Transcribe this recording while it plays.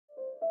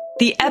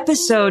The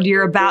episode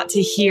you're about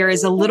to hear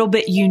is a little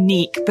bit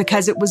unique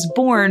because it was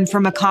born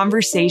from a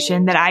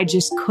conversation that I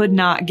just could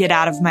not get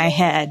out of my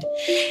head.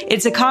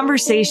 It's a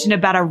conversation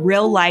about a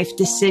real-life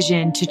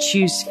decision to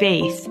choose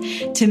faith.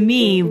 To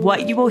me,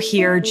 what you will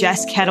hear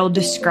Jess Kettle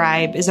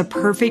describe is a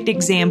perfect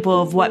example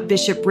of what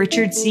Bishop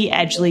Richard C.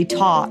 Edgley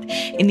taught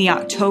in the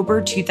October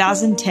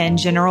 2010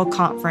 General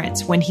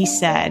Conference when he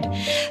said,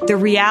 "The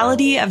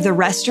reality of the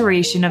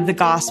restoration of the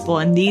gospel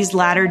in these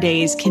latter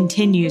days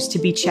continues to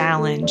be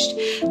challenged.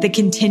 The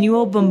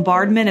continual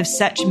bombardment of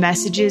such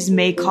messages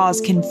may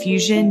cause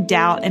confusion,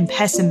 doubt, and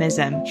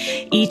pessimism,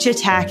 each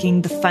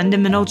attacking the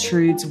fundamental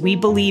truths we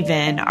believe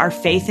in, our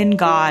faith in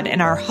God,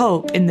 and our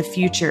hope in the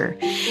future.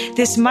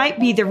 This might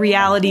be the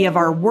reality of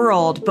our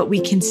world, but we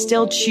can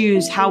still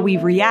choose how we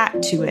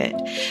react to it.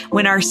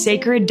 When our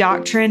sacred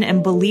doctrine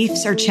and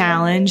beliefs are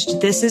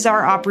challenged, this is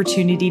our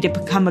opportunity to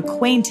become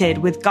acquainted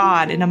with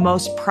God in a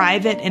most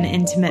private and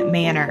intimate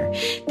manner.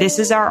 This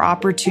is our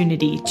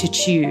opportunity to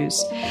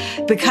choose."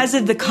 Because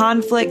of the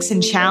conflicts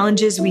and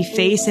challenges we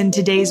face in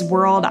today's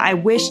world, I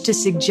wish to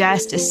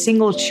suggest a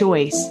single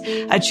choice,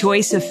 a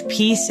choice of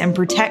peace and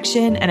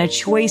protection, and a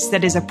choice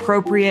that is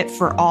appropriate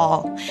for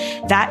all.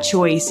 That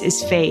choice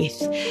is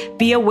faith.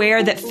 Be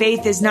aware that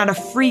faith is not a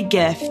free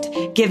gift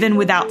given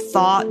without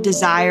thought,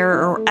 desire,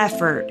 or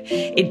effort.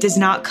 It does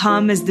not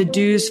come as the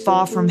dews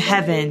fall from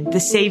heaven. The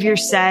Savior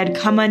said,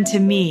 "Come unto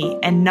me,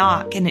 and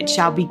knock, and it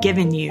shall be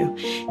given you."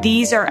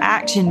 These are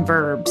action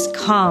verbs.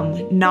 Come,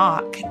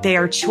 knock. They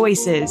are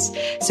choices.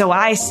 So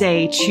I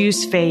say,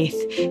 choose faith.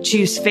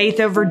 Choose faith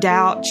over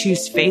doubt.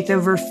 Choose faith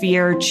over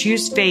fear.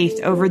 Choose faith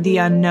over the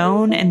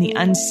unknown and the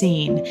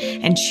unseen.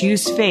 And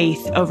choose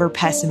faith over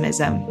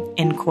pessimism.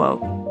 End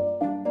quote.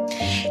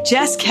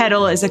 Jess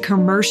Kettle is a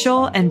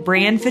commercial and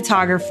brand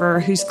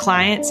photographer whose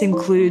clients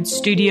include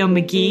Studio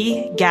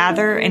McGee,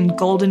 Gather, and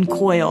Golden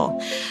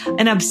Coil.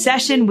 An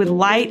obsession with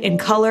light and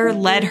color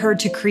led her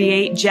to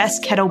create Jess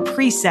Kettle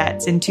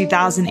Presets in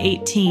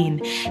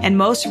 2018, and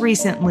most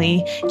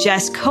recently,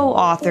 Jess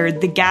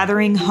co-authored The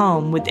Gathering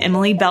Home with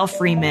Emily Bell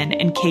Freeman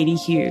and Katie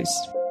Hughes.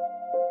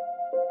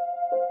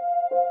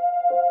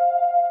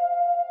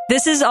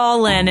 This is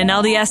All In, an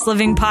LDS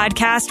Living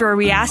podcast where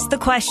we ask the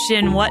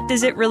question, what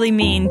does it really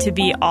mean to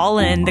be all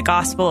in the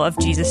gospel of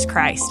Jesus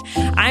Christ?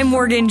 I'm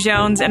Morgan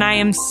Jones, and I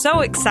am so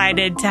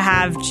excited to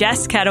have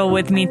Jess Kettle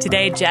with me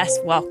today. Jess,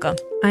 welcome.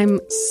 I'm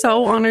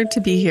so honored to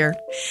be here.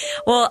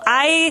 Well,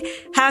 I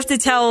have to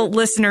tell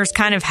listeners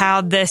kind of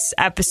how this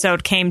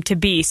episode came to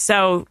be.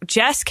 So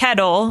Jess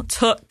Kettle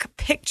took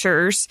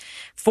pictures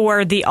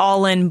for the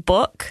All In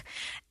book,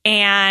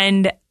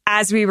 and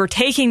as we were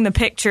taking the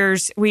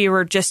pictures, we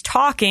were just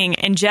talking,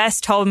 and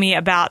Jess told me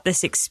about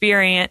this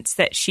experience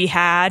that she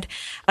had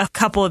a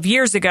couple of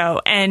years ago.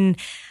 And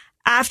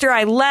after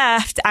I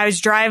left, I was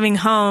driving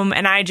home,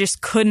 and I just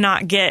could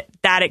not get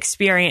that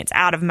experience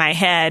out of my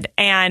head.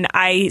 And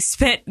I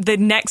spent the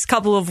next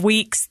couple of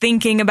weeks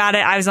thinking about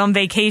it. I was on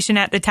vacation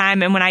at the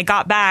time, and when I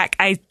got back,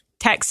 I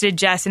texted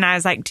Jess and I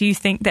was like, "Do you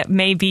think that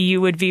maybe you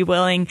would be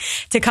willing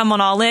to come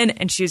on All In?"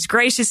 And she was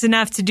gracious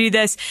enough to do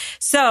this.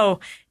 So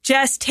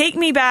Jess, take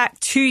me back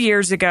 2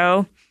 years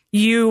ago.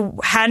 You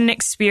had an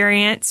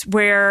experience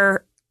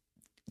where,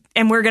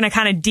 and we're going to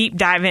kind of deep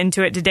dive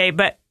into it today,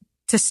 but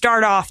to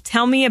start off,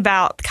 tell me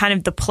about kind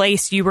of the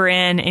place you were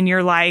in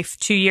your life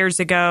 2 years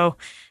ago,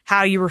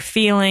 how you were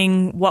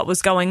feeling, what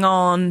was going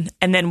on,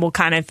 and then we'll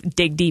kind of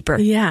dig deeper.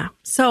 Yeah.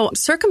 So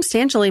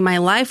circumstantially, my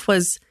life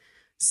was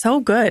so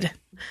good.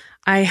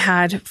 I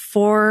had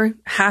 4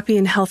 happy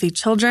and healthy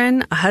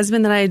children, a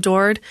husband that I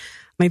adored.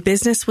 My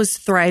business was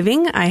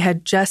thriving. I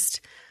had just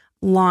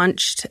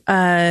launched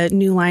a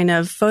new line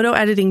of photo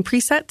editing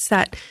presets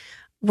that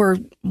were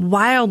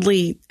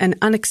wildly and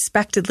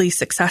unexpectedly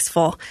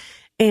successful.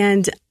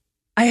 And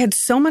I had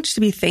so much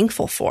to be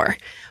thankful for.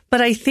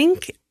 But I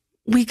think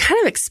we kind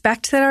of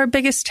expect that our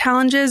biggest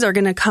challenges are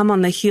going to come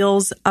on the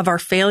heels of our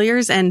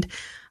failures. And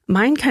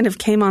mine kind of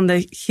came on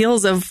the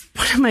heels of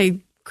one of my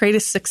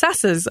greatest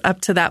successes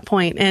up to that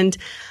point. And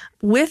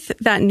with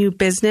that new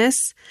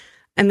business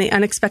and the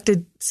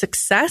unexpected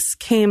success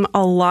came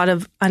a lot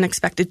of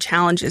unexpected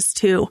challenges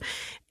too.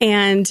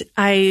 And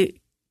I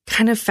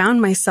kind of found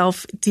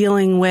myself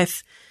dealing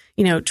with,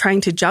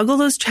 trying to juggle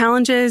those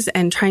challenges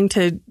and trying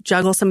to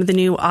juggle some of the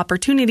new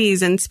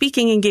opportunities and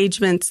speaking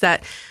engagements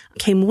that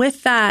came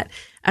with that,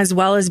 as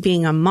well as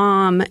being a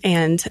mom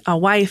and a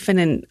wife and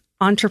an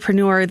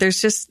entrepreneur. There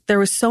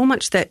was so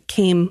much that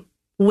came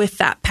with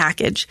that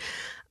package.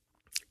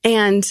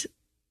 And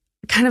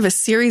kind of a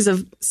series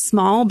of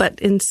small but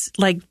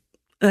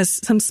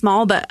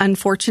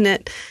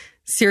unfortunate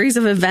series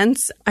of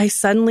events, I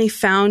suddenly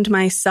found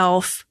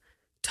myself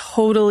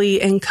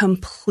totally and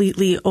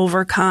completely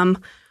overcome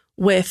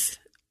with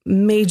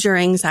major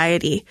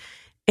anxiety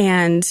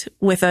and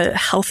with a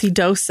healthy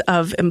dose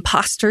of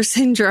imposter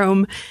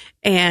syndrome.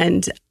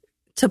 And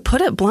to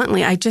put it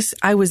bluntly,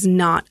 I was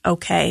not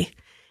okay.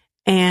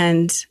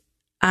 And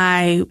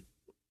I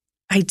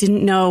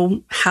didn't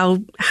know how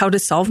to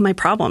solve my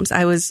problems.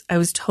 I was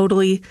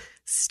totally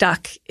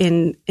stuck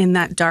in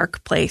that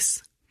dark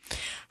place.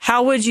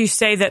 How would you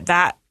say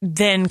that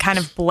then kind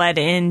of bled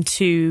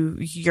into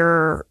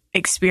your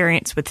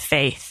experience with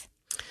faith?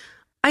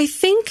 I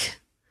think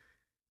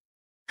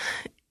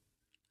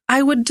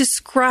I would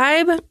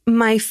describe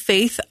my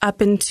faith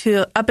up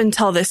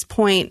until this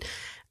point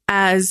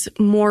as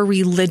more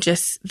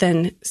religious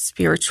than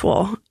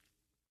spiritual.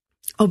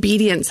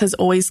 Obedience has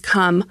always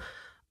come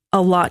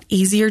a lot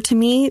easier to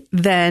me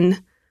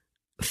than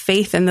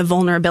faith and the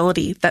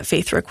vulnerability that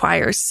faith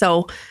requires.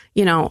 So,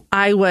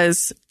 I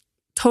was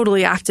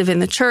totally active in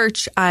the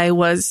church. I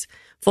was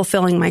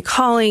fulfilling my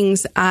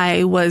callings.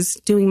 I was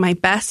doing my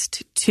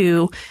best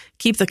to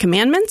keep the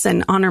commandments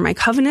and honor my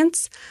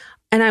covenants.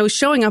 And I was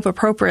showing up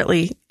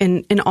appropriately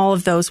in all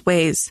of those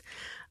ways.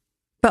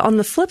 But on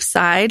the flip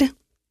side,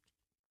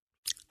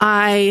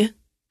 I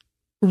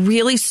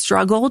really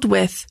struggled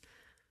with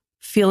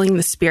feeling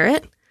the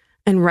Spirit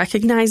and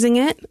recognizing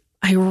it.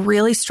 I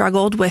really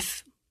struggled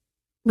with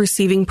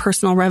receiving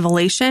personal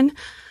revelation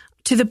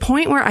to the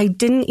point where I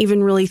didn't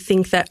even really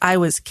think that I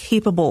was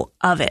capable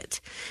of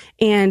it.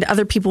 And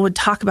other people would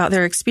talk about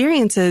their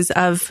experiences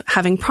of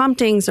having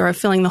promptings or of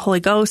feeling the Holy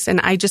Ghost.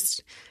 And I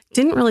just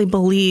didn't really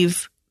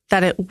believe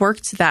that it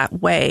worked that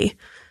way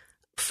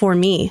for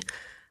me.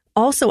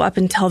 Also, up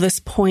until this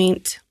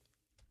point,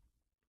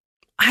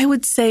 I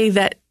would say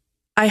that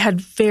I had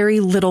very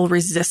little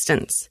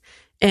resistance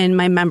in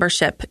my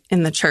membership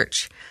in the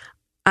church.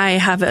 I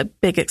have a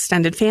big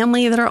extended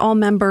family that are all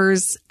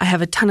members. I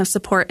have a ton of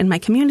support in my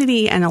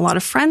community and a lot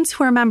of friends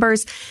who are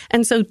members.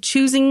 And so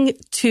choosing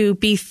to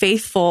be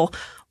faithful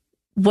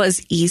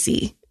was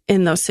easy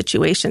in those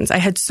situations. I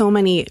had so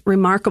many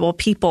remarkable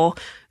people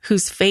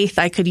whose faith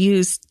I could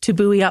use to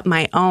buoy up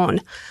my own.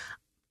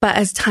 But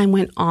as time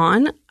went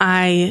on,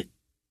 I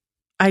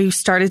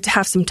started to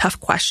have some tough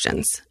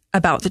questions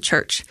about the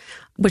church,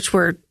 which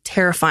were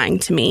terrifying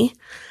to me.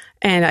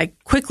 And I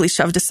quickly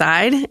shoved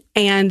aside,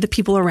 and the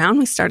people around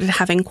me started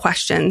having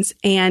questions,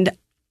 and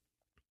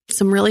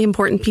some really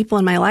important people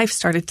in my life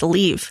started to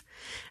leave.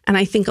 And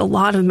I think a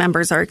lot of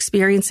members are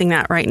experiencing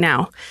that right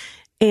now.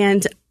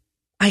 And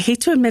I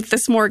hate to admit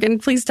this, Morgan,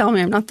 please tell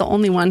me I'm not the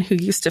only one who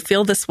used to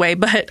feel this way.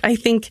 But I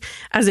think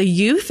as a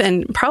youth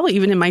and probably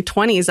even in my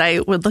 20s, I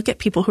would look at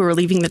people who were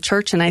leaving the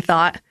church and I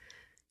thought,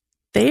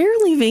 they're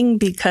leaving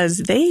because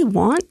they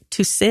want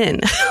to sin.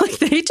 Like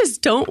they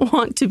just don't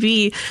want to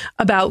be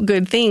about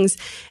good things.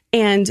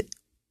 And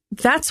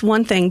that's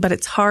one thing, but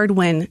it's hard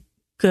when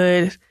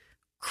good,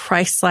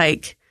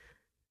 Christ-like,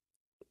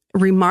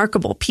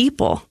 remarkable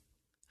people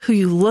who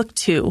you look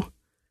to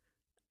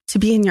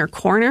be in your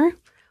corner,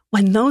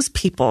 when those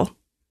people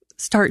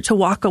start to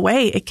walk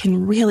away, it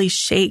can really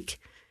shake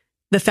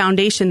the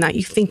foundation that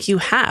you think you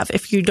have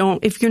if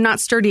you're not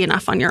sturdy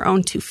enough on your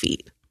own 2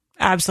 feet.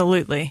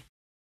 Absolutely.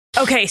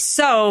 Okay,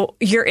 so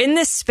you're in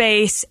this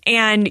space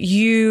and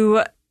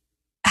you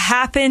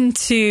happen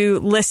to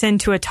listen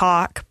to a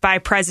talk by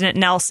President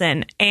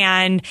Nelson,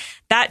 and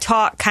that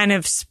talk kind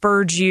of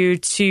spurred you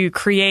to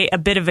create a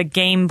bit of a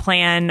game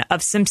plan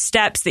of some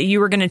steps that you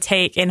were going to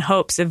take in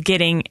hopes of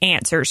getting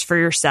answers for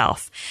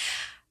yourself.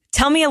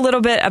 Tell me a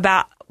little bit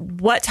about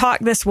what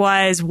talk this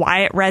was, why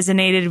it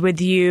resonated with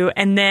you,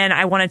 and then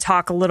I want to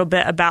talk a little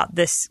bit about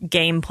this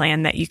game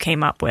plan that you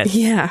came up with.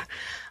 Yeah.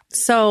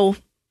 So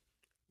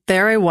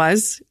there I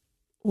was,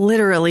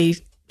 literally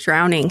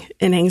drowning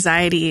in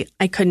anxiety.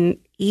 I couldn't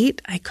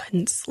eat. I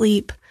couldn't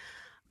sleep.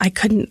 I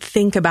couldn't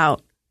think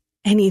about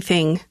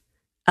anything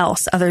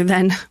else other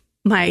than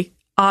my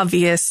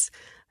obvious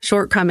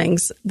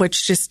shortcomings,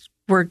 which just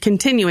were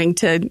continuing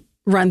to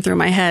run through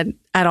my head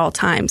at all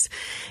times.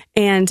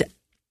 And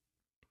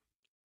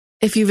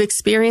if you've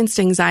experienced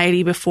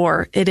anxiety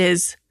before, it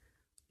is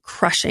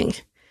crushing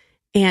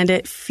and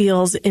it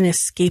feels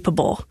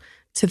inescapable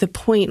to the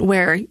point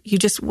where you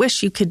just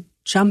wish you could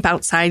jump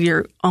outside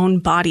your own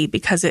body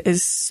because it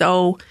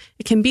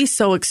can be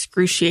so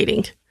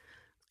excruciating.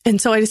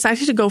 And so I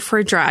decided to go for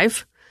a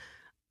drive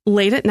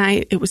late at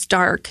night. It was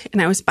dark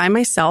and I was by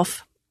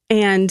myself,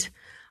 and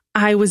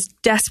I was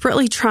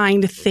desperately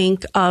trying to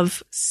think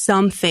of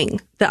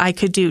something that I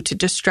could do to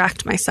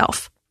distract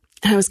myself.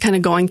 And I was kind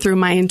of going through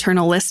my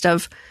internal list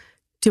of,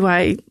 do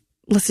I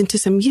listen to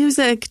some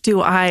music?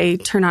 Do I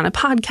turn on a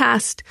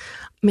podcast?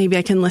 Maybe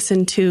I can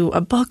listen to a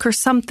book or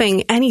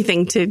something,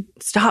 anything to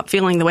stop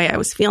feeling the way I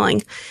was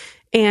feeling.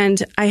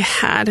 And I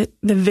had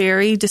the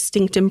very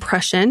distinct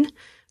impression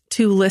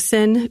to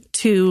listen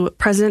to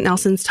President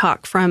Nelson's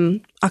talk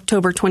from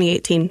October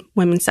 2018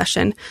 Women's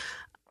Session,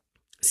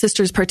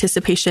 Sisters'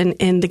 Participation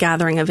in the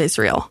Gathering of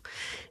Israel.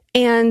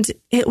 And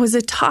it was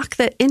a talk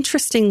that,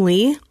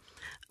 interestingly,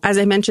 as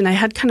I mentioned, I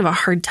had kind of a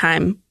hard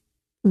time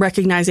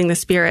recognizing the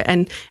Spirit.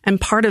 And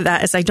part of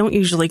that is I don't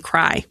usually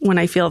cry when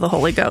I feel the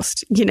Holy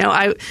Ghost. You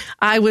know,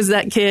 I was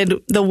that kid,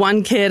 the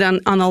one kid on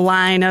the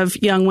line of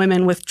young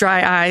women with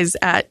dry eyes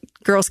at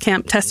girls'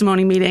 camp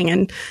testimony meeting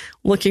and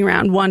looking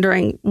around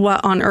wondering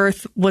what on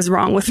earth was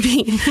wrong with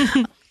me.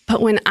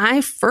 But when I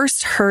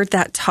first heard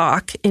that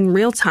talk in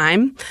real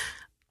time,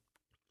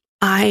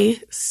 I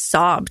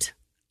sobbed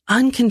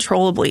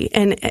uncontrollably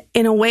and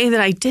in a way that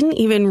I didn't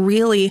even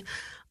really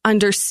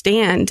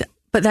understand,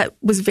 but that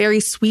was very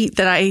sweet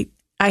that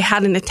I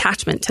had an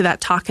attachment to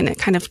that talk, and it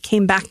kind of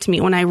came back to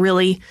me when I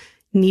really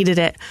needed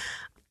it.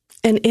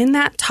 And in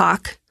that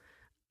talk,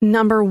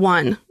 number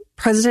one,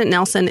 President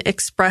Nelson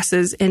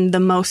expresses in the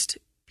most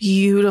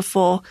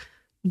beautiful,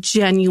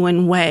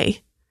 genuine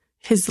way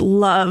his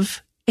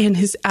love and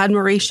his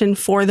admiration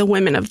for the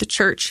women of the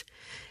church.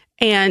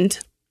 And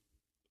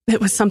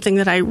it was something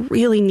that I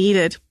really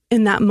needed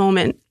in that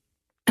moment.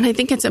 And I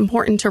think it's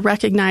important to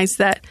recognize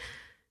that,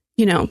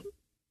 you know,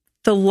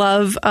 the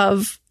love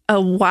of a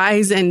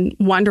wise and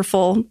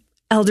wonderful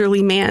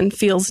elderly man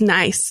feels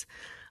nice,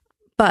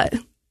 but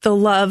the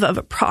love of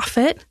a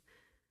prophet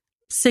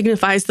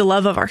signifies the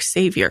love of our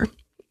Savior.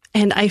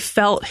 And I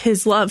felt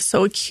his love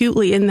so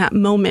acutely in that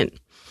moment.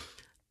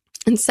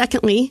 And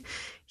secondly,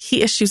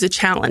 he issues a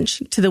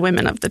challenge to the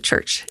women of the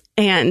church.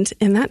 And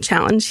in that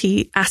challenge,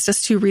 he asked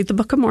us to read the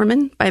Book of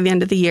Mormon by the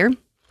end of the year.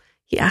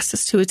 He asked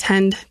us to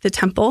attend the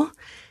temple,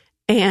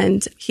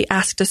 and he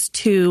asked us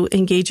to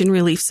engage in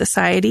Relief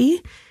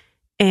Society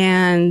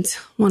and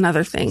one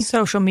other thing.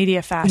 Social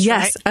media fast,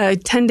 yes, right? A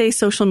 10-day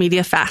social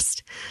media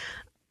fast.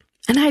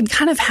 And I had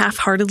kind of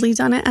half-heartedly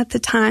done it at the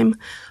time,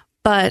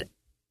 but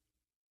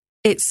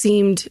it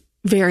seemed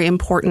very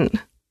important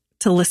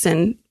to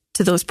listen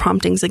to those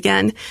promptings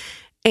again.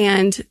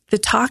 And the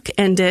talk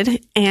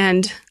ended,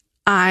 and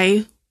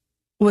I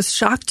was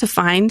shocked to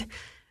find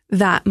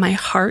that my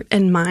heart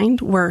and mind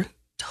were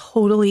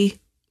totally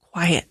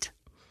quiet.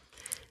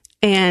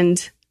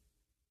 And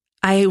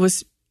I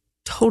was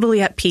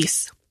totally at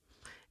peace.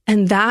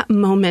 And that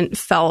moment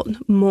felt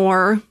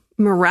more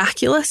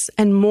miraculous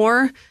and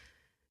more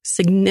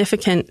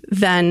significant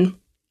than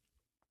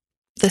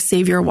the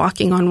Savior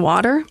walking on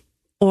water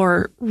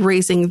or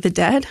raising the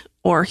dead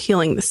or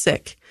healing the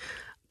sick,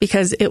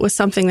 because it was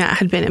something that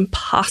had been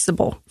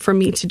impossible for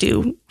me to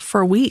do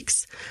for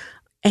weeks.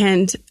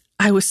 And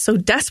I was so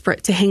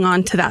desperate to hang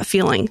on to that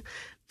feeling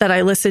that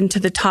I listened to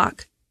the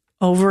talk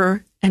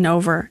over and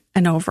over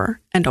and over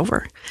and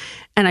over.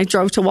 And I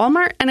drove to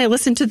Walmart and I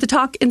listened to the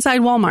talk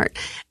inside Walmart.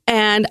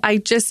 And I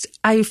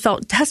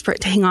felt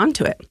desperate to hang on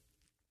to it.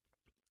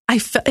 I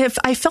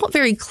felt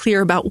very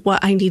clear about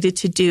what I needed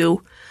to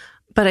do,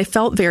 but I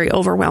felt very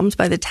overwhelmed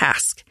by the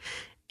task.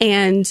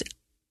 And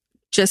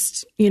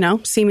just,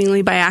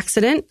 seemingly by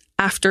accident,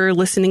 after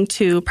listening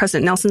to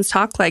President Nelson's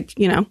talk,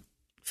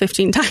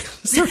 15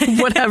 times or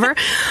whatever,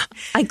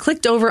 I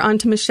clicked over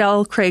onto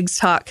Michelle Craig's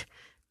talk,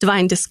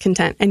 Divine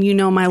Discontent. And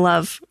my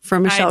love for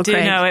Michelle Craig. I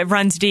do know, it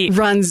runs deep.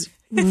 Runs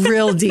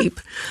real deep.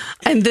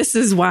 And this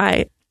is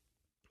why,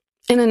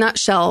 in a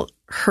nutshell,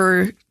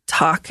 her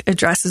talk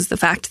addresses the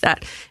fact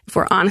that if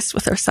we're honest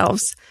with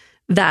ourselves,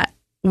 that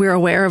we're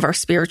aware of our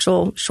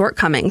spiritual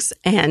shortcomings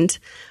and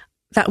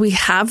that we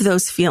have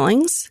those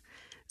feelings,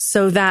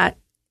 so that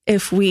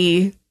if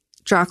we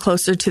draw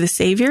closer to the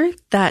Savior,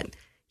 that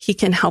he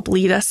can help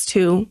lead us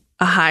to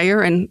a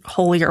higher and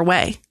holier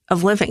way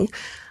of living.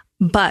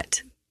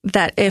 But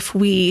that if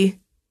we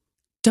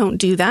don't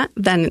do that,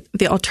 then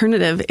the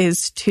alternative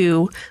is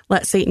to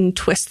let Satan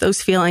twist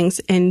those feelings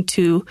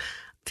into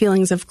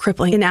feelings of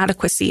crippling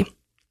inadequacy.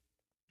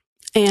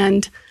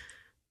 And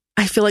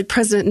I feel like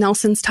President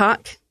Nelson's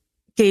talk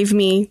gave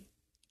me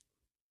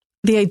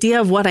the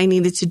idea of what I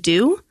needed to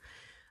do.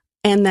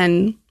 And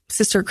then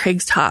Sister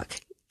Craig's talk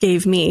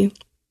gave me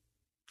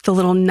the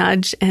little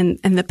nudge and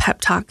the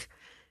pep talk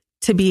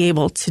to be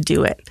able to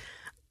do it.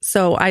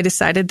 So I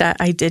decided that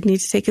I did need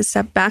to take a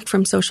step back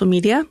from social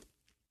media.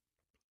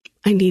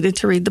 I needed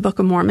to read the Book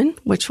of Mormon,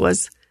 which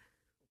was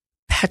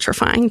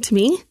petrifying to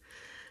me.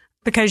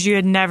 Because you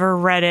had never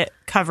read it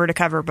cover to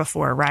cover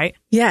before, right?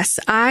 Yes,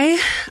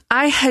 I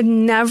had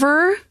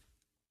never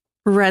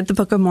read the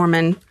Book of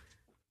Mormon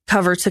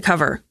cover to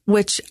cover,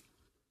 which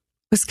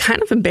was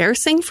kind of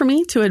embarrassing for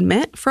me to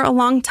admit for a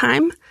long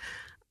time.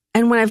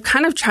 And when I've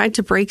kind of tried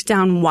to break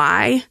down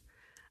why,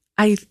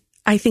 I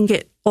think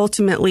it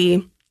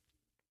ultimately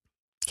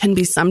can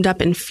be summed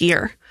up in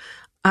fear.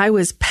 I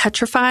was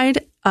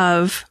petrified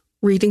of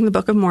reading the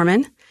Book of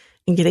Mormon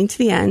and getting to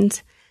the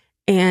end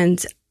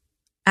and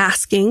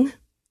asking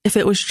if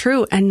it was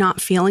true and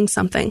not feeling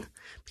something,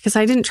 because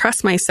I didn't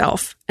trust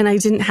myself and I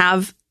didn't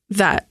have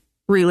that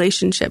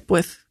relationship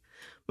with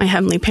my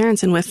heavenly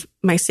parents and with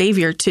my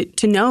Savior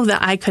to know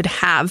that I could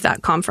have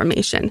that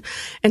confirmation.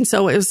 And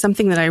so it was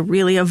something that I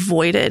really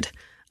avoided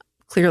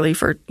clearly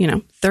for,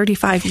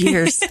 35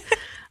 years.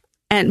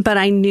 But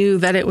I knew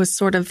that it was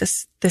sort of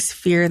this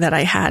fear that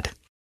I had.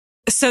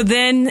 So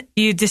then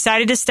you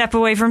decided to step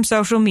away from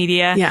social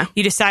media. Yeah.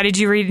 You decided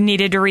you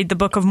needed to read the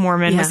Book of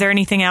Mormon. Yeah. Was there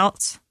anything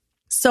else?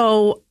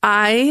 So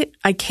I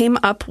came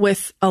up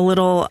with a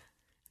little,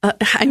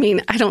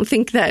 I don't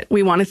think that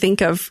we want to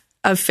think of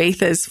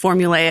faith as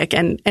formulaic,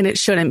 and it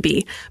shouldn't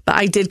be. But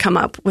I did come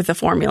up with a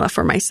formula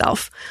for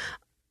myself.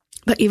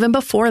 But even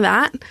before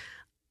that,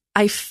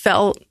 I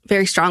felt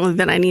very strongly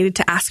that I needed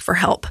to ask for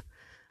help.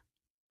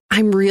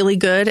 I'm really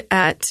good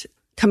at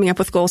coming up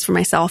with goals for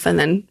myself and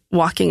then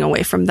walking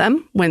away from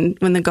them when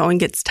the going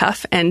gets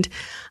tough. And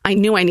I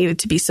knew I needed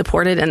to be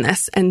supported in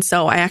this. And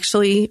so I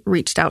actually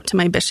reached out to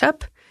my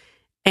bishop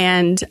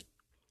and,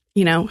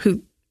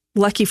 who,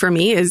 lucky for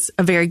me, is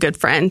a very good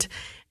friend.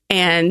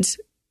 And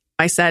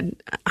I said,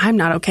 I'm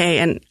not okay,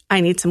 and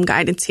I need some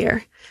guidance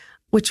here,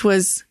 which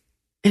was,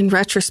 in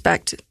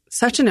retrospect,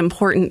 such an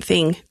important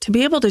thing to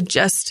be able to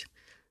just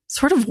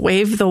sort of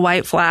wave the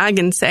white flag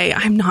and say,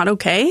 I'm not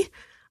okay.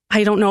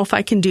 I don't know if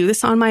I can do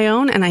this on my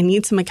own, and I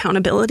need some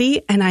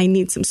accountability, and I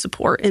need some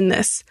support in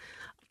this.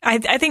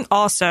 I think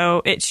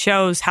also it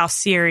shows how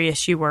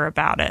serious you were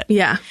about it.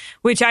 Yeah.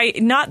 Which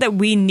not that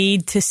we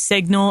need to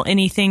signal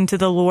anything to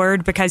the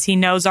Lord because he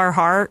knows our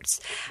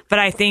hearts, but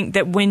I think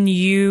that when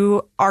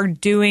you are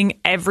doing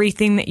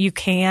everything that you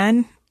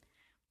can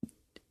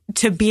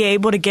to be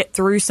able to get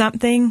through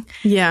something.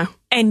 Yeah.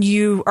 And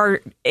you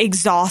are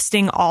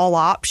exhausting all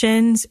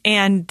options,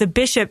 and the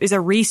bishop is a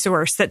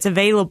resource that's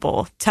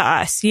available to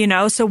us,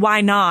 so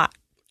why not?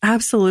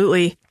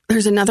 Absolutely.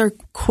 There's another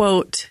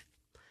quote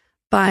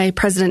by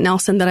President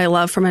Nelson that I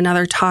love from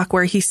another talk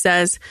where he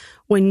says,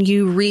 when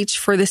you reach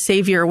for the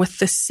Savior with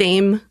the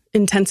same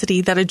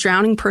intensity that a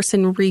drowning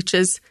person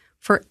reaches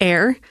for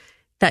air,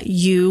 that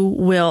you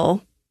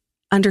will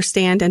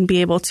understand and be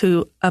able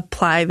to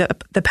apply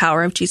the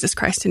power of Jesus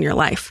Christ in your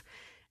life.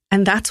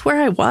 And that's where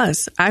I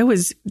was. I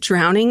was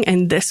drowning,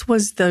 and this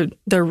was the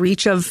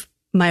reach of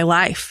my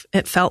life,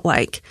 it felt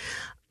like.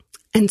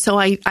 And so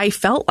I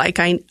felt like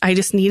I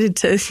just needed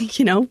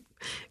to,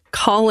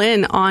 call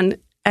in on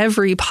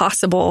every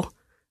possible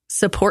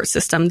support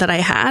system that I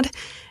had.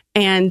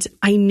 And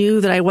I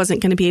knew that I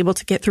wasn't going to be able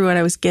to get through what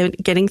I was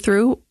getting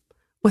through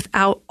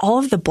without all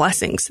of the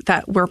blessings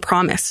that were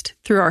promised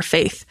through our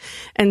faith.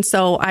 And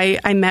so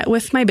I met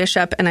with my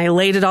bishop, and I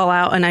laid it all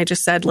out, and I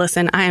just said,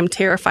 listen, I am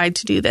terrified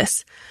to do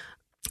this,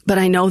 but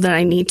I know that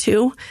I need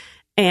to.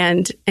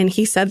 And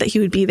he said that he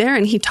would be there,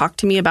 and he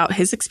talked to me about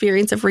his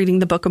experience of reading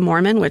the Book of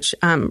Mormon, which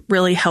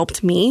really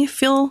helped me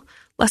feel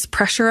less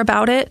pressure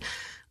about it.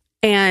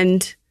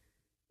 And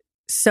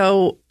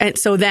so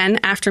then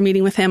after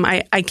meeting with him,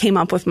 I came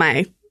up with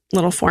my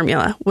little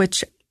formula,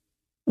 which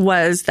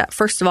was that,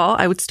 first of all,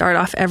 I would start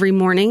off every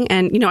morning.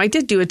 And, I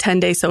did do a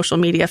 10-day social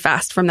media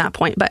fast from that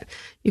point, but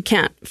you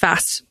can't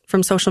fast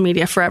from social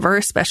media forever,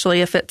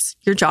 especially if it's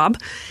your job.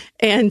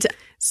 And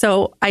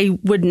so I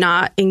would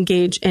not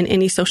engage in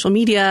any social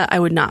media. I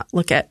would not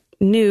look at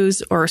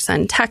news or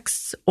send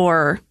texts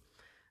or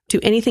do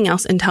anything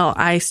else until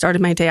I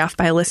started my day off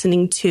by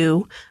listening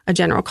to a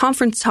general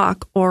conference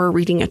talk or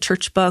reading a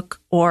church book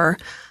or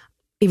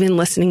even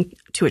listening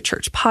to a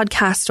church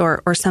podcast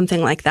or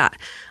something like that.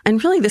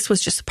 And really, this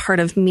was just part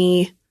of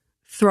me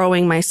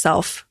throwing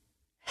myself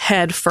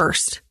head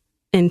first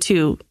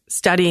into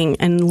studying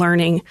and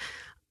learning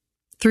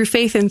through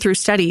faith and through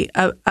study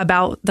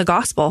about the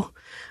gospel.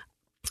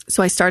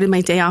 So I started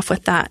my day off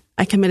with that.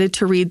 I committed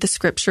to read the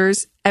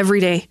scriptures every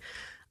day.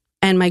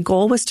 And my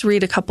goal was to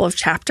read a couple of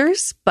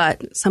chapters,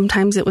 but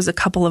sometimes it was a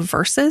couple of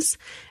verses.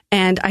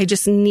 And I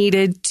just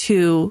needed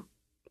to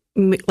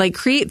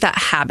create that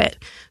habit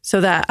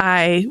so that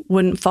I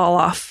wouldn't fall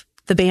off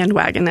the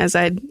bandwagon as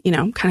I'd,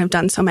 kind of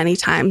done so many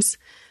times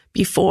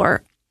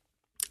before.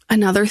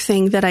 Another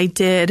thing that I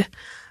did,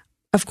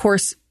 of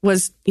course,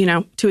 was,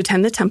 to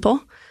attend the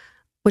temple,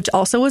 which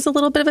also was a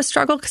little bit of a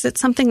struggle because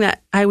it's something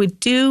that I would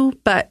do,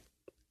 but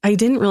I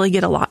didn't really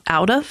get a lot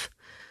out of.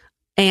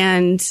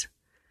 And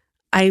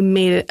I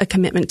made it a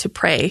commitment to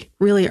pray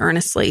really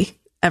earnestly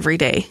every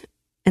day.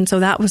 And so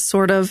that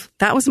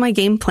was my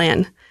game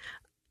plan.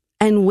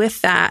 And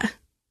with that,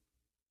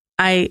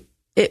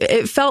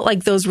 it felt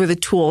like those were the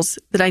tools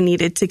that I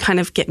needed to kind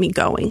of get me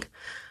going.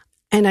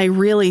 And I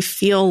really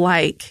feel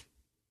like,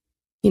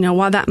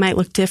 while that might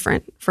look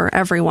different for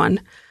everyone,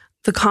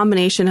 the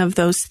combination of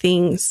those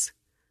things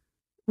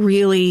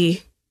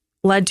really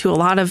led to a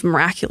lot of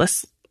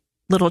miraculous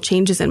little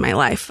changes in my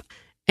life.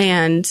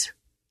 And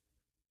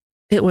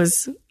it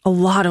was a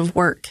lot of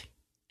work,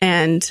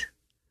 and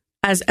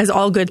as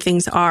all good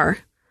things are,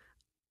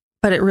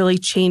 but it really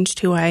changed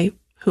who I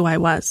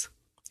was.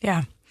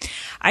 Yeah.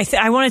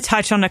 I want to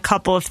touch on a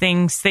couple of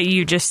things that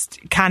you just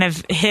kind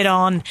of hit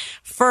on.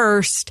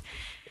 First,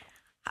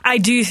 I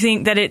do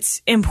think that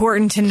it's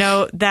important to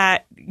note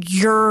that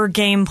your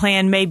game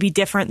plan may be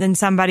different than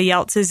somebody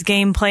else's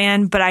game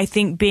plan, but I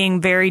think being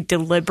very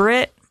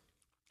deliberate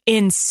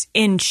in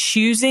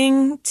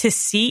choosing to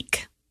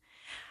seek,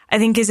 I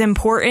think, is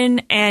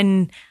important.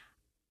 And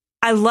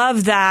I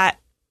love that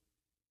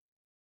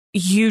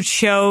you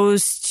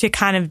chose to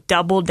kind of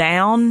double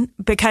down,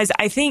 because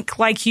I think,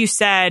 like you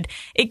said,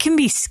 it can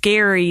be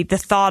scary, the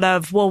thought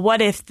of, well,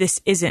 what if this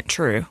isn't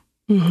true?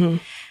 Mm-hmm.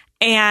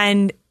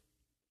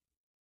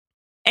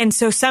 And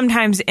so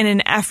sometimes in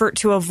an effort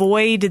to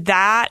avoid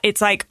that,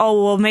 it's like,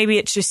 oh, well, maybe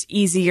it's just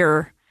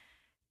easier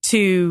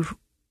to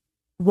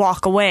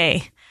walk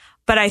away.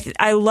 But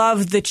I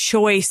love the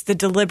choice, the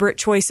deliberate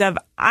choice of,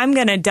 I'm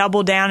going to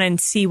double down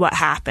and see what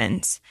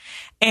happens.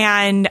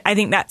 And I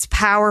think that's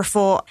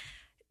powerful.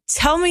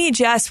 Tell me,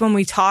 Jess, when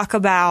we talk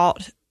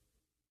about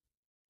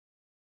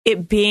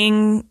it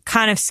being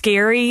kind of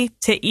scary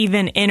to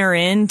even enter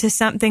into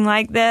something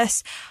like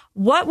this,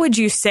 what would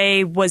you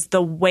say was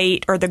the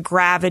weight or the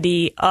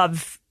gravity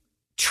of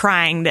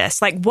trying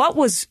this? Like, what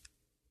was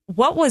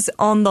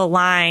on the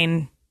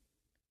line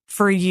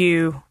for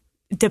you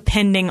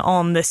depending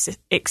on this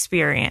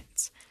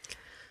experience?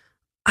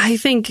 I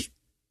think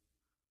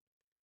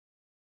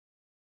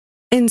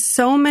in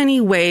so many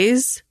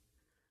ways,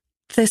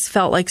 this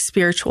felt like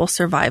spiritual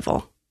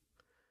survival.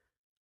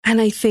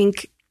 And I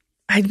think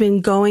I'd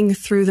been going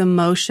through the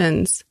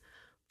motions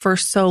for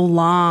so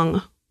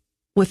long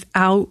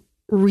without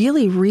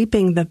really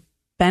reaping the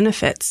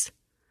benefits,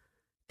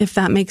 if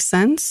that makes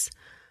sense.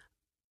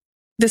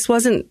 This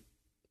wasn't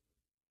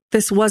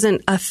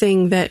a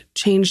thing that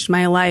changed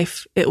my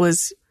life. It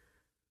was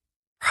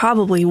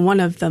probably one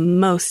of the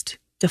most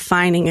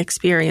defining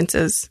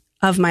experiences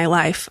of my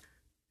life.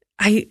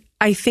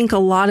 I think a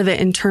lot of it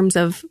in terms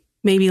of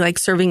maybe like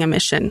serving a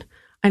mission.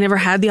 I never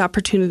had the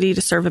opportunity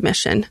to serve a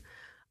mission.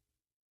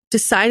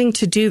 Deciding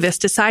to do this,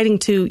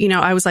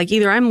 I was like,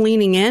 either I'm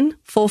leaning in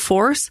full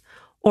force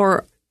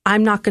or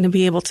I'm not going to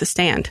be able to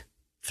stand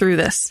through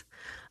this.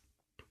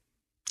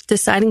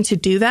 Deciding to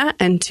do that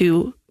and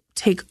to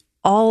take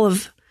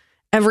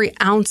every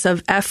ounce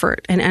of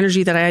effort and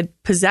energy that I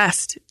had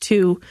possessed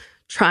to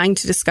trying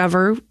to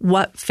discover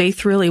what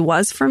faith really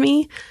was for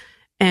me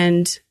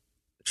and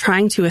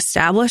trying to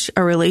establish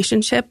a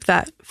relationship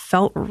that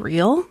felt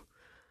real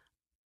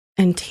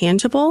and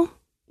tangible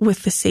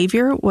with the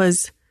Savior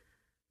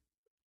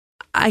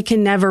I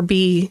can never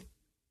be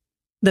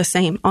the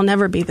same. I'll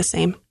never be the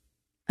same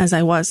as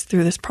I was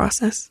through this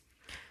process.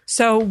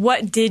 So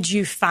what did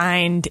you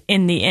find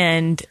in the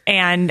end?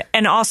 And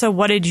also,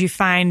 what did you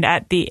find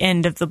at the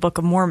end of the Book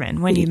of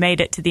Mormon when you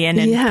made it to the end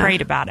and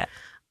prayed about it?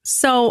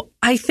 So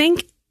I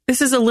think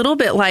this is a little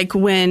bit like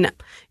when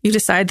you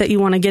decide that you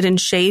want to get in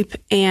shape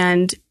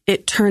and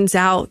it turns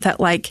out that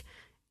like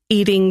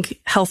eating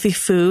healthy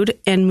food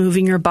and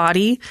moving your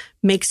body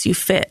makes you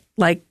fit.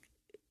 Like,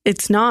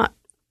 it's not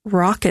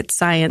rocket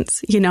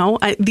science,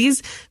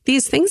 these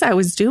things I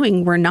was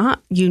doing were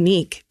not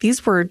unique.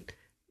 These were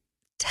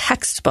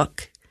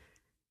textbook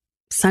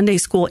Sunday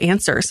school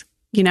answers,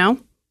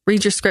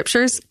 read your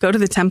scriptures, go to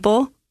the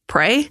temple,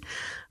 pray.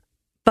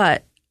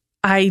 But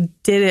I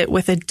did it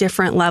with a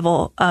different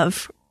level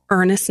of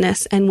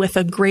earnestness and with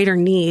a greater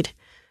need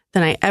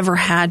than I ever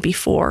had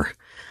before.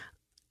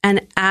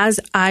 And as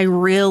I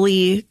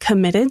really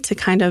committed to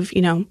kind of,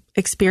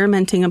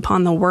 experimenting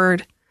upon the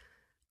word,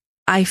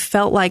 I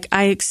felt like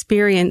I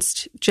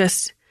experienced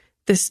just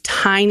this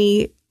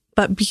tiny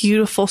but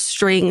beautiful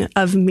string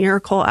of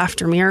miracle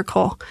after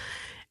miracle.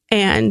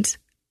 And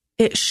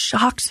it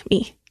shocked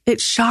me. It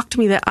shocked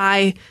me that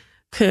I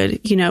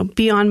could,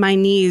 be on my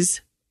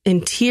knees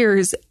in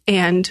tears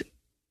and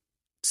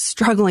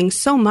struggling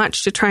so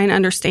much to try and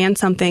understand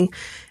something.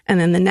 And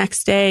then the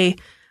next day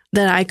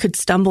that I could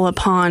stumble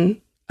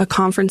upon a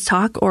conference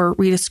talk or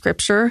read a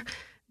scripture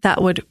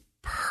that would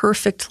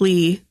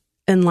perfectly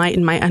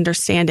enlighten my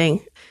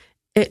understanding.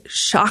 It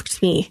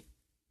shocked me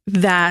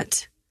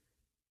that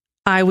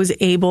I was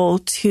able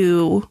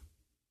to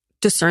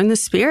discern the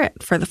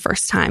Spirit for the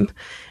first time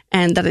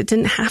and that it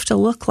didn't have to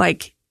look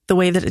like the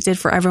way that it did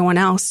for everyone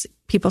else.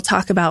 People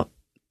talk about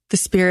the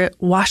Spirit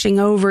washing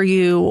over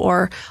you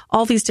or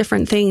all these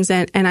different things.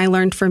 And I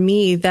learned for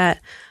me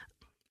that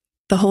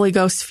the Holy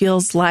Ghost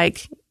feels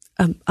like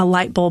a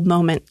light bulb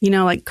moment,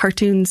 like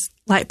cartoons,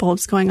 light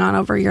bulbs going on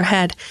over your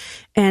head.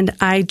 And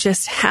I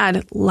just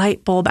had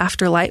light bulb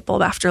after light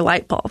bulb after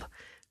light bulb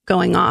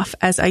going off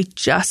as I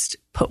just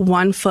put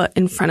one foot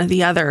in front of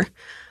the other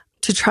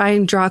to try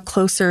and draw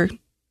closer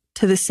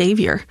to the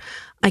Savior.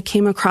 I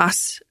came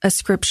across a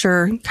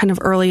scripture kind of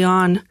early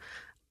on,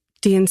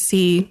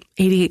 D&C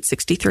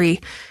 8863,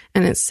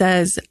 and it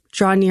says,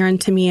 "Draw near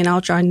unto me and I'll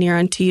draw near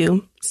unto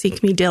you.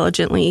 Seek me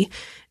diligently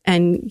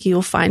and you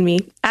will find me.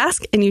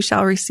 Ask and you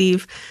shall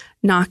receive.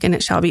 Knock and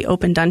it shall be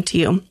opened unto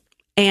you."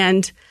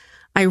 And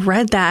I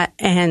read that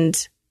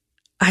and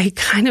I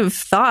kind of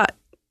thought,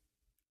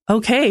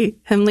 okay,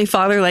 Heavenly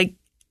Father, like,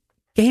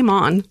 game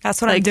on.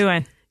 That's what I'm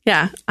doing.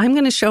 Yeah, I'm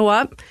going to show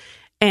up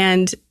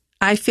and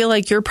I feel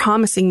like you're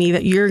promising me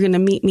that you're going to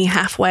meet me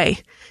halfway.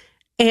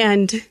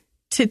 And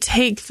to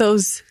take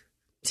those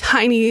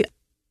tiny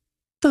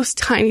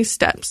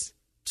steps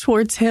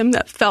towards him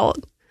that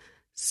felt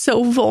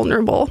so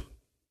vulnerable.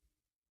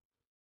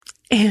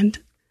 And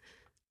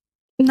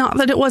not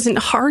that it wasn't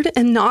hard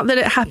and not that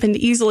it happened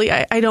easily.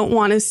 I don't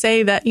want to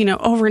say that,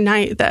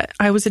 overnight that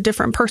I was a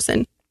different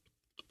person.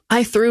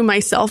 I threw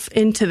myself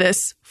into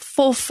this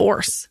full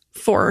force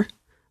for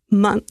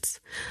months.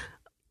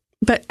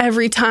 But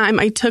every time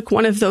I took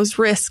one of those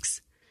risks,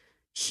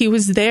 he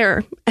was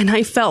there and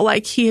I felt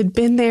like he had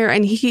been there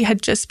and he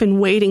had just been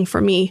waiting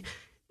for me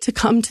to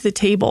come to the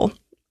table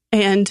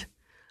and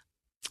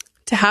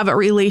to have a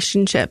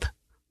relationship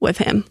with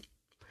him.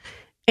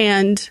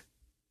 And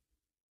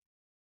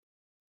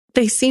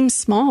they seem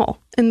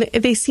small and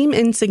they seem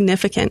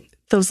insignificant,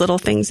 those little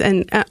things,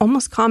 and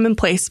almost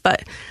commonplace.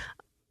 But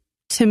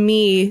to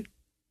me,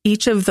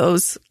 each of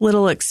those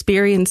little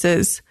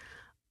experiences,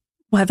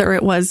 whether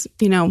it was,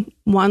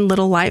 one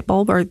little light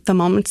bulb or the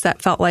moments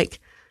that felt like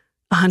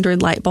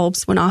 100 light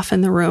bulbs went off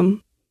in the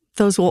room,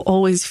 those will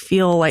always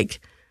feel like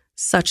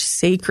such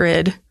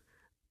sacred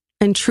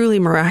and truly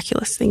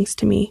miraculous things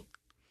to me.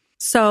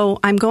 So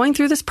I'm going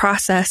through this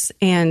process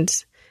and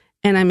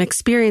I'm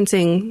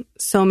experiencing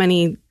so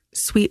many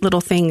sweet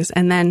little things.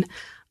 And then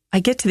I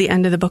get to the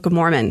end of the Book of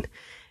Mormon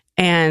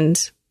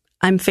and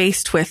I'm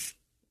faced with,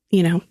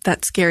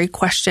 that scary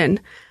question.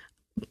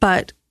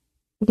 But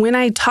when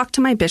I talked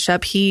to my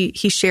bishop, he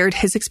shared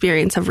his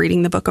experience of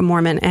reading the Book of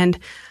Mormon. And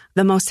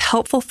the most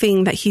helpful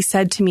thing that he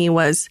said to me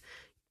was,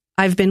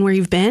 I've been where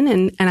you've been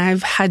and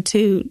I've had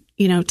to,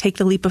 take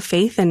the leap of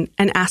faith and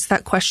ask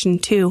that question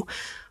too.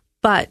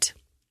 But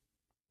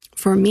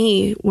for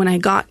me, when I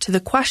got to the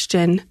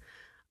question,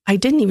 I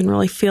didn't even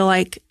really feel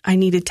like I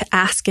needed to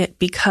ask it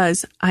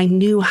because I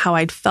knew how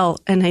I'd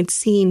felt and I'd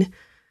seen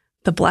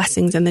the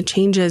blessings and the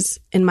changes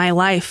in my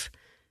life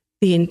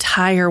the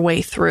entire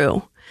way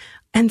through.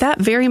 And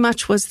that very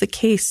much was the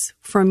case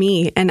for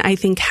me. And I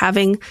think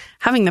having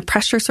the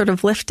pressure sort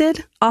of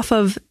lifted off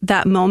of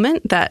that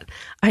moment that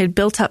I had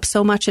built up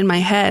so much in my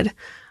head,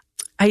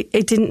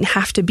 it didn't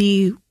have to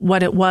be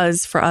what it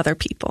was for other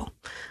people.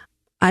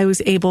 I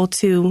was able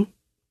to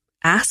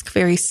ask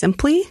very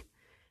simply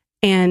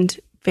and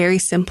very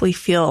simply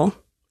feel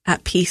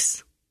at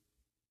peace.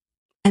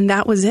 And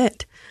that was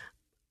it.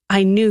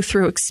 I knew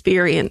through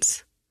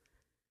experience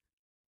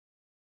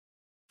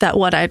that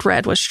what I'd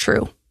read was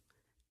true.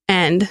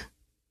 And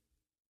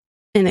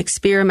in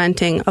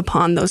experimenting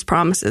upon those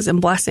promises and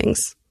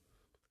blessings,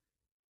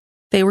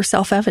 they were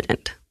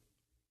self-evident.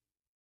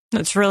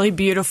 That's really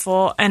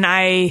beautiful. And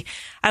I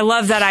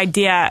love that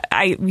idea.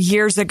 I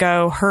years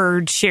ago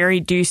heard Sherry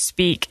Deuce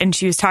speak, and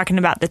she was talking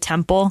about the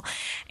temple.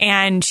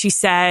 And she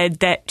said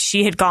that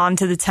she had gone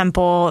to the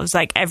temple, it was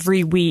like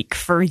every week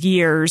for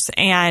years.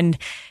 And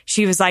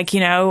she was like,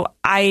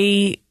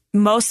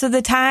 most of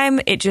the time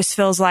it just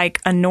feels like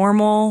a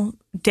normal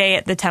day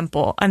at the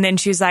temple. And then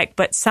she was like,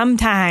 but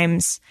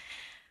sometimes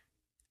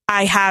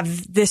I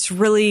have this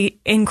really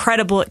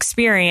incredible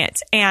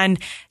experience. And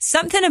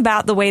something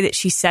about the way that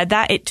she said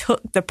that, it took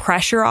the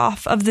pressure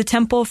off of the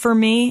temple for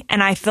me.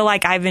 And I feel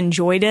like I've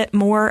enjoyed it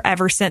more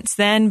ever since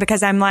then,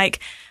 because I'm like,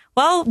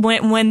 well,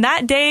 when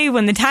that day,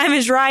 when the time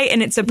is right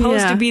and it's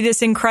supposed to be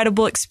this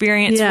incredible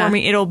experience for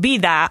me, it'll be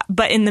that.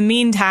 But in the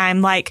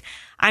meantime,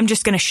 I'm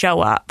just going to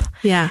show up.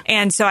 Yeah.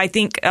 And so I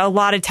think a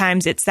lot of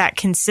times it's that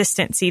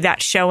consistency,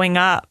 that showing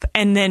up.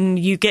 And then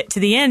you get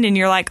to the end and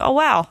you're like, oh,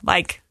 wow,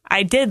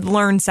 I did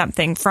learn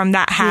something from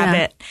that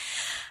habit.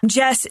 Yeah.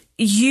 Jess,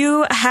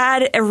 you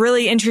had a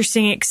really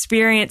interesting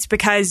experience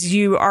because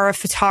you are a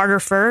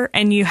photographer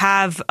and you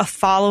have a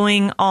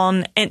following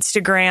on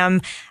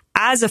Instagram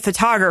as a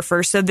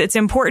photographer. So it's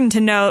important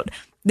to note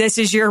this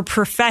is your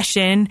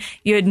profession.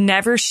 You had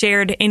never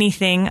shared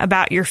anything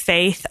about your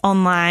faith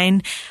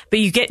online, but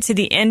you get to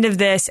the end of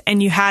this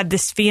and you had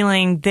this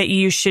feeling that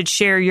you should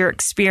share your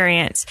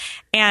experience.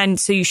 And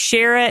so you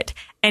share it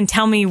and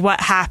tell me what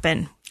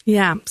happened.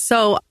 Yeah.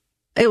 So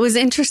it was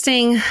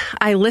interesting.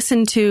 I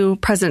listened to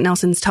President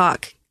Nelson's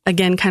talk,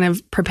 again, kind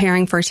of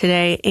preparing for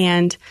today.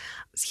 And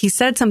he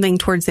said something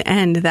towards the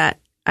end that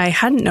I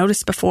hadn't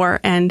noticed before.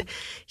 And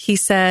he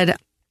said,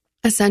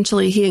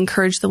 essentially, he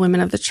encouraged the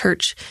women of the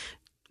church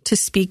to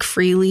speak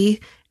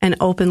freely and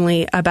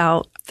openly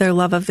about their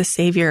love of the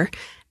Savior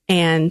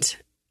and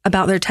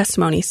about their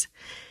testimonies.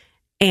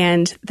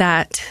 And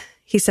that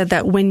he said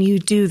that when you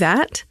do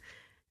that,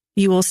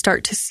 you will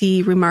start to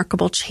see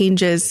remarkable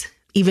changes,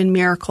 even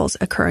miracles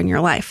occur in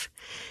your life.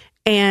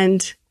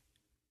 And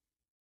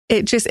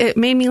it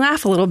made me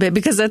laugh a little bit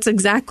because that's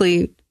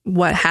exactly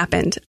what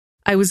happened.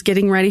 I was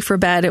getting ready for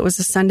bed. It was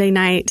a Sunday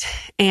night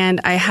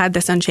and I had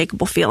this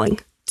unshakable feeling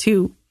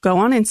to go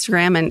on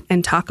Instagram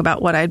and talk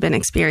about what I'd been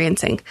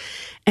experiencing.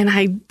 And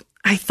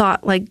I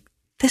thought,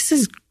 this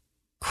is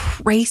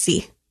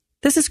crazy.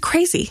 This is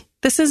crazy.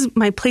 This is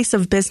my place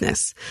of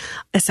business,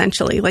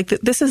 essentially.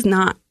 This is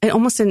not, it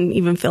almost didn't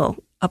even feel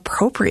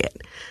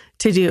appropriate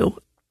to do.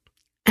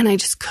 And I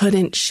just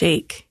couldn't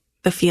shake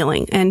the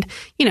feeling. And,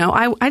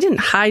 I didn't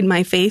hide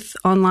my faith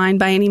online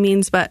by any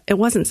means, but it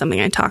wasn't something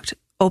I talked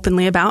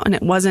openly about, and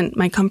it wasn't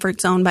my comfort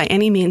zone by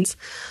any means.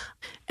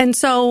 And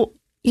so,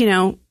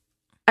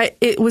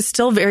 it was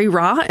still very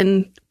raw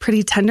and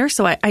pretty tender.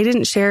 So I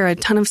didn't share a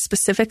ton of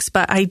specifics,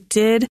 but I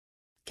did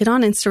get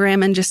on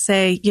Instagram and just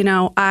say,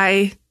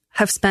 I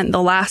have spent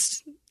the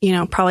last,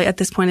 probably at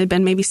this point had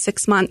been maybe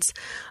 6 months,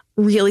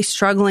 really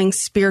struggling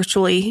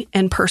spiritually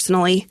and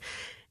personally.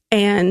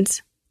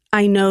 And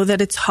I know that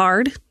it's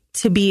hard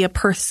to be a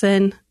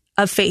person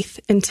of faith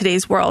in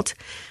today's world.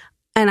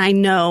 And I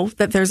know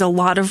that there's a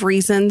lot of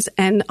reasons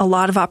and a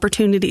lot of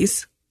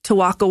opportunities to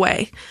walk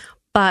away.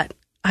 But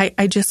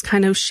I just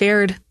kind of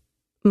shared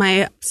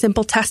my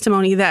simple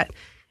testimony that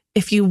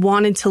if you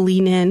wanted to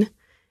lean in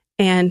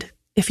and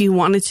if you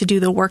wanted to do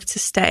the work to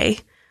stay,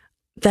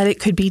 that it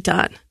could be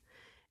done.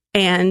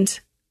 And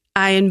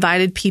I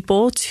invited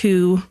people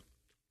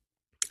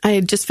I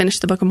had just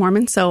finished the Book of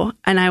Mormon,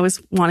 and I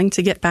was wanting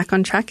to get back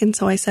on track. And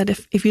so I said,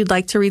 if you'd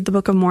like to read the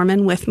Book of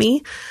Mormon with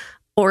me,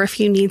 or if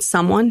you need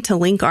someone to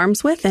link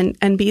arms with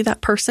and be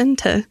that person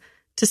to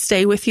to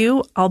stay with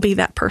you, I'll be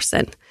that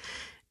person.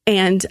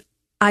 And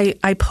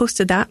I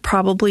posted that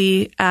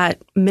probably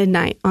at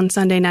midnight on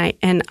Sunday night.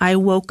 And I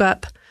woke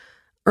up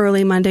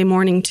early Monday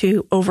morning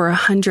to over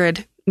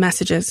 100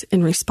 messages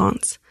in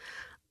response,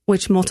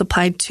 which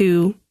multiplied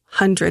to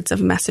hundreds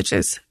of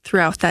messages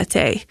throughout that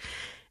day.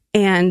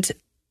 And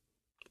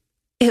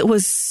it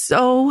was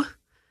so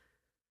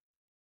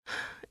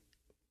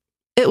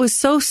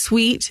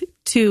sweet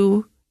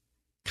to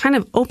kind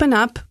of open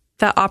up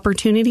that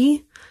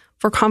opportunity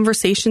for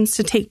conversations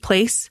to take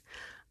place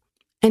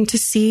and to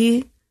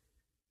see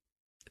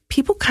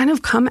people kind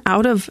of come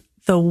out of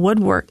the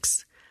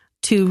woodworks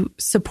to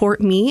support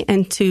me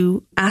and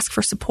to ask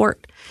for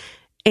support.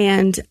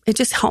 And it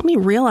just helped me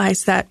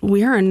realize that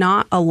we are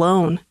not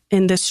alone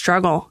in this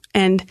struggle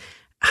and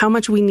how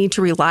much we need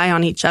to rely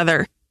on each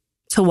other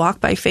to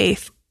walk by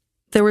faith.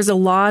 There was a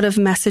lot of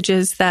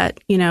messages that,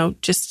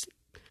 just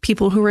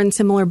people who were in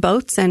similar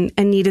boats and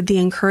needed the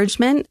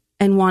encouragement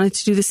and wanted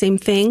to do the same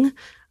thing.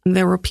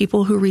 There were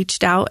people who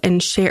reached out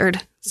and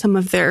shared some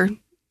of their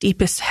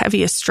deepest,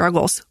 heaviest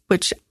struggles,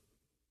 which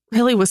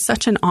really was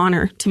such an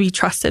honor to be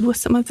trusted with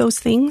some of those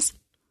things.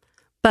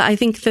 But I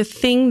think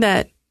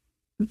the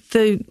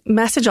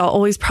message I'll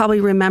always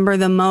probably remember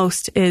the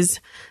most is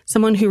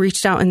someone who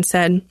reached out and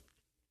said,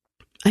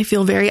 I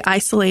feel very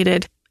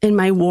isolated in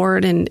my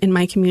ward and in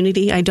my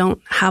community. I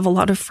don't have a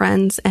lot of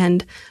friends,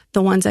 and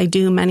the ones I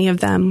do, many of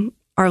them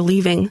are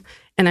leaving,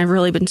 and I've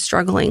really been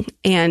struggling.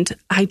 And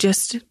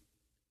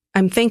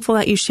I'm thankful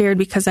that you shared,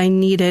 because I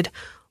needed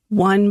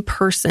one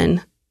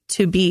person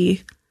to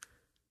be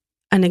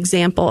an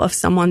example of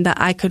someone that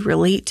I could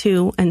relate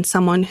to and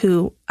someone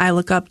who I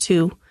look up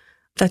to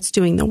that's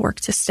doing the work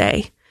to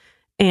stay.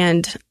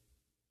 And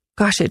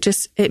gosh,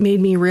 it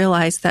made me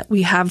realize that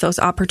we have those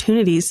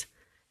opportunities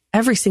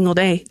every single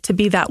day to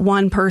be that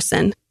one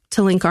person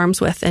to link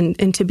arms with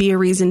and to be a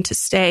reason to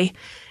stay.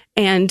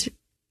 And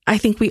I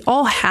think we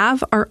all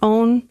have our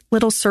own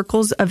little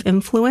circles of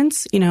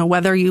influence,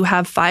 whether you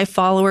have 5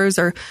 followers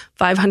or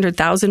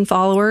 500,000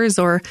 followers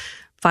or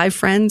 5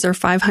 friends or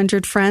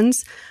 500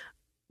 friends.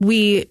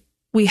 We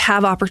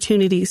have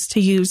opportunities to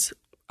use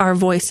our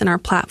voice and our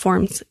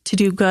platforms to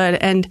do good.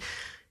 And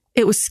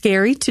it was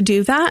scary to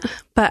do that.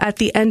 But at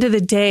the end of the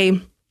day,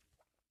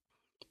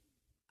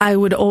 I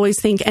would always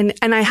think, and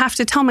I have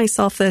to tell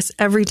myself this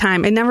every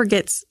time, it never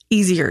gets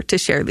easier to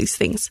share these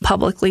things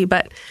publicly,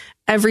 but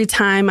every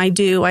time I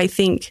do, I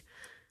think,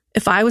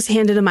 if I was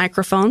handed a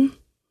microphone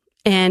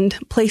and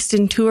placed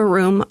into a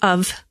room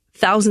of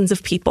thousands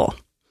of people,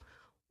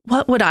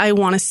 what would I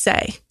want to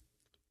say?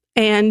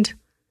 And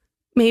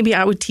maybe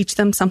I would teach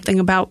them something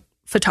about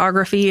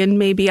photography, and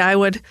maybe I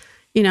would,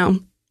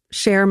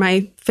 share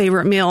my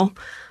favorite meal.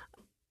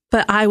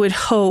 But I would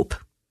hope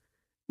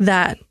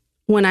that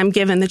when I'm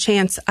given the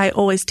chance, I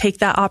always take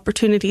that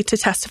opportunity to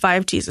testify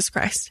of Jesus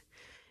Christ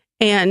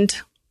and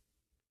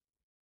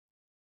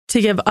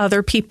to give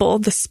other people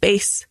the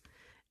space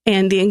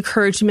and the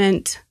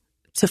encouragement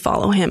to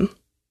follow him.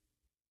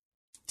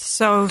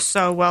 So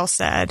well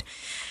said.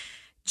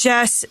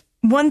 Jess,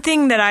 one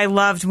thing that I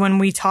loved when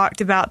we talked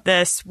about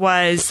this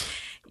was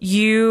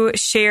you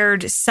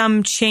shared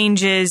some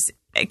changes,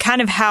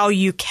 kind of how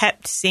you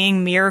kept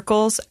seeing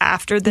miracles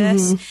after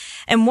this. Mm-hmm.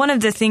 And one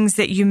of the things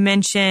that you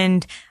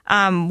mentioned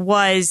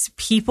was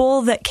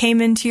people that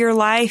came into your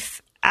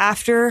life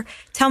after.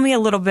 Tell me a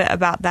little bit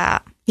about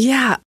that.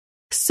 Yeah.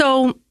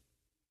 So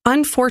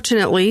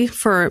unfortunately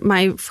for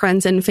my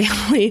friends and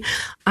family,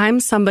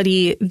 I'm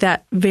somebody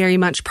that very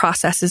much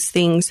processes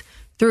things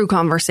through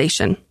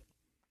conversation.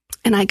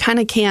 And I kind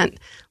of can't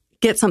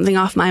get something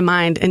off my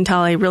mind until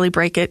I really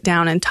break it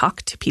down and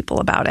talk to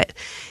people about it.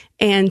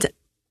 And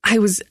I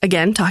was,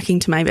 again, talking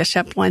to my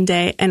bishop one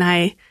day, and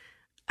I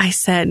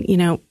said,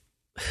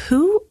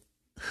 who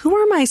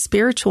are my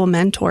spiritual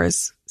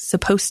mentors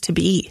supposed to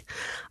be?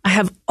 I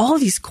have all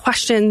these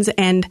questions,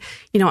 and,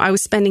 I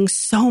was spending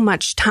so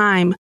much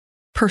time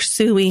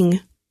pursuing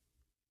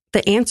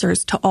the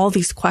answers to all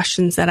these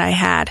questions that I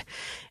had.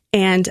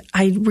 And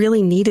I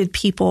really needed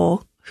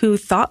people who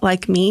thought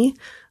like me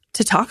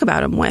to talk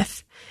about them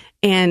with.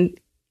 And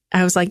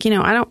I was like,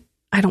 I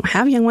don't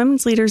have young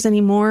women's leaders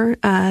anymore.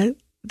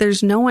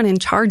 There's no one in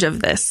charge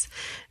of this.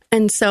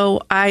 And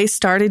so I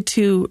started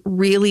to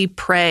really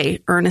pray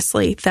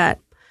earnestly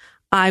that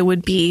I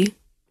would be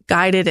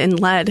guided and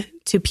led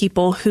to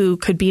people who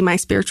could be my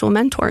spiritual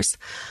mentors.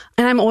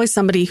 And I'm always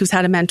somebody who's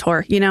had a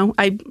mentor.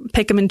 I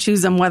pick them and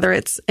choose them, whether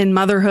it's in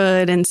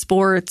motherhood, in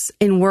sports,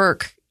 in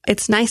work.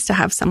 It's nice to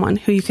have someone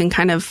who you can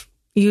kind of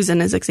use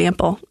as an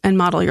example and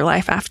model your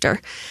life after.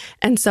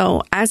 And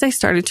so as I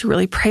started to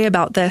really pray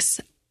about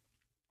this,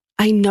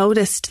 I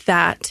noticed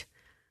that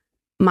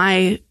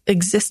my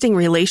existing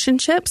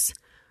relationships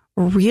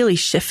really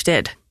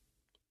shifted.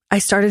 I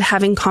started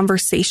having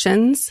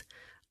conversations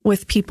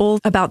with people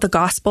about the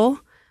gospel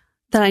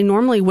that I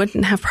normally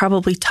wouldn't have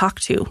probably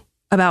talked to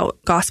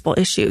about gospel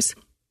issues.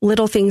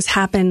 Little things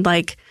happened,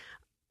 like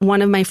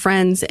one of my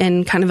friends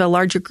and kind of a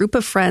larger group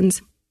of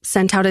friends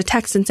sent out a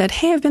text and said,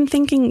 "Hey, I've been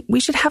thinking we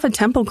should have a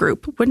temple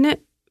group. Wouldn't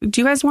it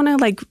do you guys want to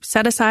like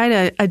set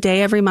aside a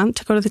day every month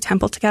to go to the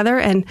temple together?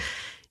 And,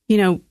 you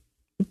know,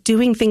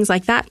 doing things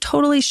like that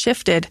totally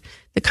shifted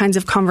the kinds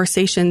of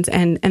conversations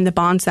and the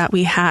bonds that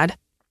we had.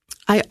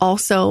 I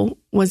also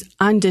was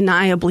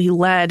undeniably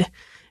led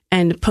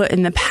and put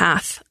in the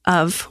path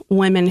of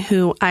women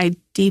who I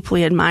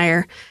deeply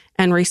admire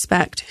and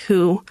respect,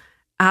 who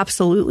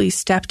absolutely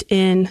stepped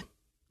in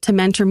to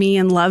mentor me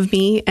and love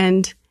me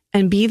and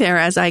be there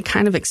as I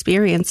kind of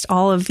experienced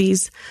all of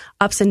these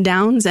ups and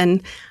downs.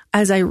 And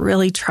as I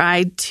really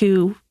tried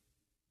to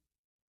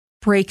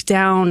break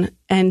down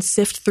and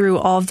sift through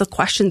all of the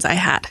questions I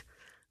had,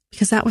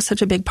 because that was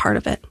such a big part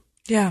of it.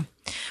 Yeah.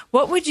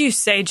 What would you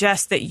say,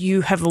 Jess, that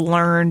you have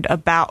learned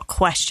about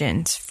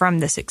questions from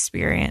this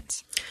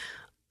experience?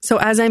 So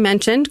as I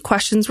mentioned,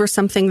 questions were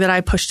something that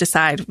I pushed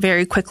aside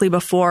very quickly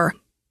before,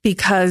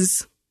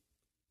 because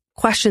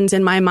questions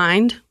in my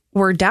mind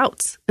were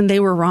doubts and they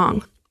were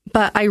wrong.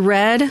 But I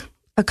read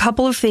a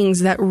couple of things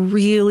that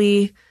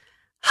really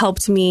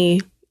helped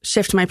me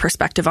shift my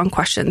perspective on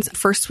questions.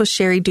 First was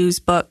Sherry Dew's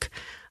book,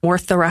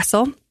 Worth the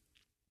Wrestle.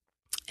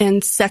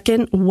 And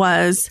second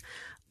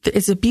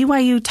it's a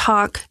BYU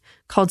talk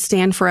called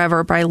Stand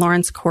Forever by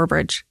Lawrence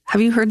Corbridge.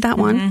 Have you heard that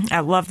one? I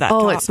love that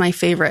talk. talk. It's my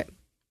favorite.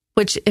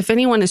 Which, if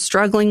anyone is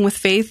struggling with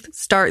faith,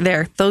 start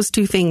there. Those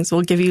two things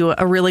will give you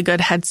a really good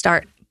head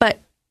start. But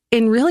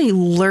in really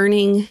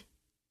learning,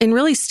 in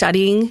really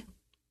studying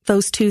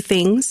those two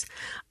things,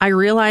 I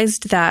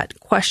realized that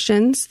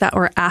questions that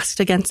were asked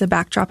against a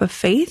backdrop of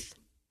faith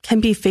can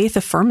be faith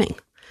affirming,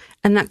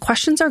 and that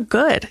questions are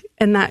good,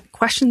 and that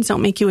questions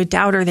don't make you a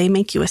doubter. They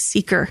make you a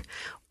seeker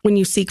when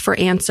you seek for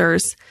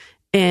answers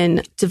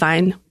in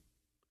divine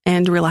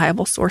and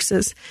reliable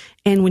sources.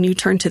 And when you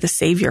turn to the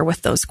Savior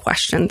with those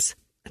questions,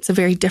 it's a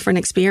very different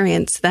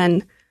experience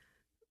than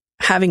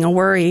having a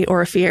worry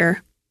or a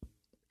fear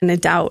and a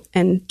doubt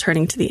and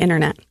turning to the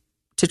internet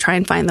to try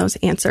and find those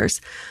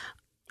answers.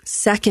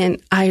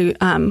 Second,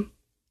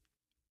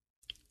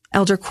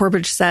 Elder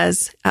Corbridge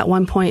says at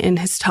one point in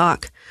his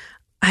talk,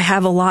 I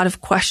have a lot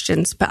of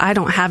questions, but I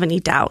don't have any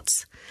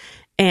doubts.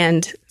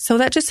 And so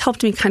that just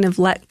helped me kind of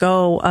let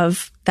go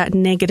of that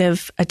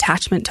negative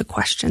attachment to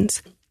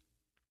questions.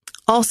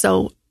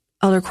 Also,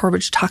 Elder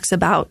Corbridge talks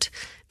about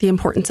the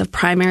importance of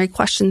primary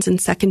questions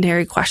and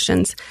secondary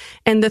questions.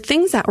 And the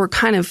things that were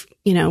kind of,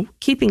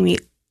 keeping me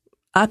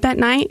up at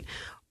night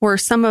were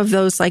some of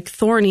those like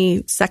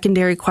thorny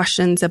secondary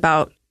questions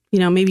about,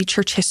 maybe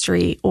church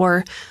history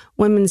or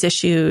women's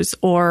issues,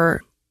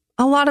 or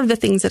a lot of the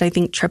things that I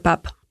think trip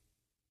up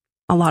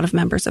a lot of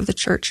members of the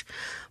church.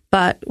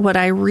 But what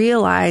I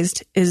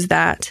realized is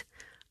that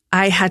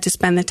I had to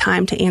spend the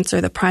time to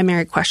answer the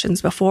primary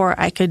questions before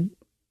I could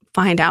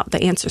find out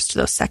the answers to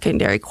those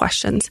secondary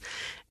questions.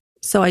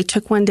 So I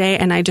took one day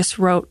and I just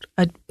wrote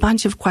a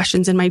bunch of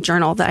questions in my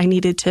journal that I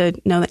needed to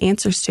know the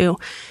answers to.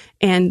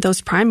 And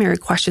those primary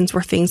questions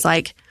were things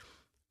like,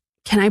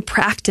 can I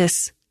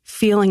practice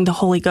feeling the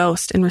Holy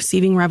Ghost and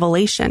receiving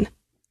revelation?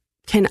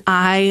 Can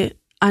I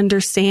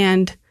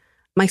understand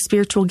my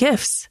spiritual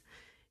gifts?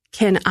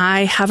 Can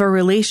I have a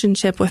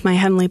relationship with my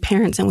heavenly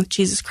parents and with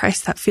Jesus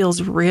Christ that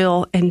feels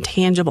real and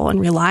tangible and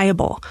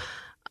reliable?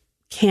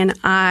 Can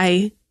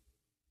I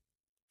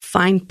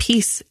find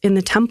peace in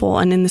the temple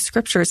and in the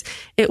scriptures?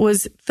 It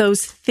was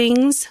those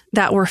things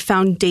that were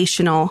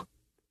foundational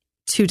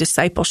to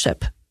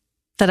discipleship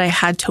that I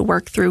had to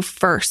work through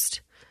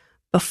first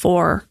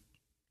before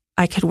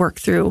I could work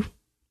through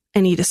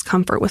any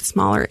discomfort with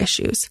smaller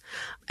issues.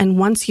 And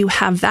once you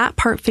have that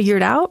part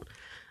figured out,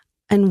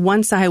 and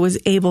once I was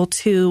able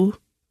to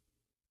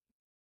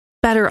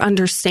better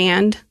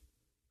understand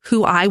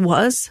who I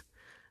was,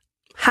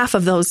 half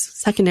of those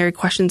secondary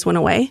questions went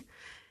away.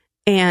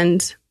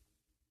 And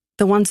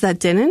the ones that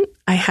didn't,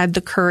 I had the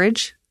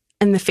courage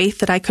and the faith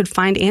that I could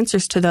find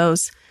answers to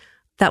those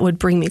that would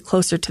bring me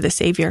closer to the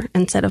Savior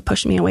instead of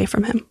pushing me away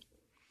from him.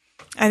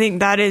 I think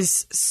that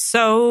is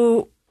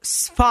so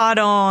spot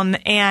on.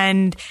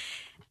 And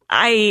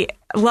I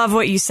love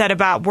what you said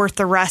about Worth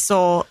the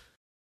Wrestle.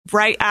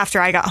 Right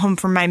after I got home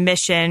from my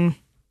mission,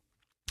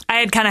 I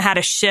had kind of had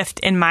a shift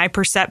in my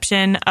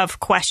perception of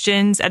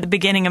questions. At the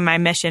beginning of my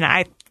mission,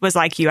 I was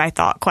like you. I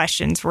thought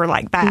questions were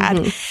like bad.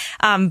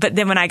 Mm-hmm. But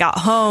then when I got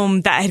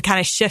home, that had kind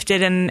of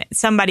shifted, and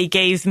somebody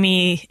gave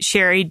me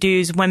Sherry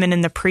Dew's Women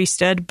in the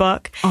Priesthood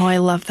book. Oh, I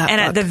love that book.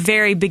 At the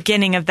very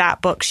beginning of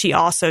that book, she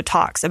also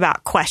talks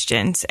about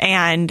questions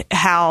and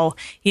how,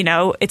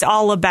 it's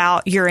all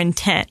about your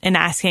intent in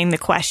asking the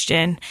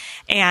question.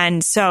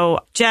 And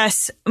so,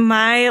 Jess,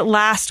 my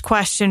last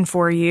question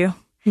for you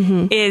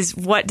is,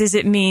 what does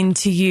it mean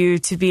to you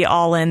to be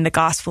all in the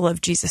gospel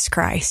of Jesus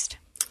Christ?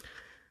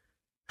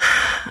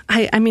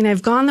 I mean,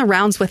 I've gone the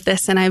rounds with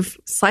this and I've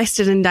sliced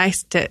it and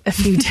diced it a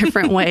few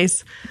different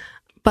ways.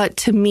 But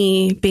to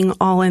me, being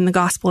all in the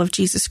gospel of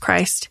Jesus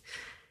Christ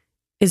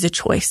is a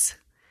choice.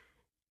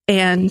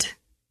 And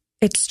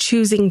it's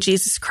choosing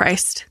Jesus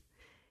Christ.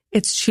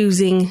 It's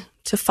choosing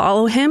to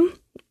follow him,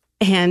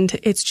 and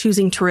it's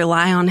choosing to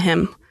rely on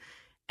him.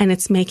 And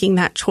it's making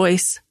that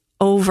choice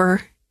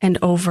over and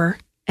over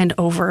and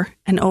over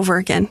and over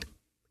again.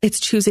 It's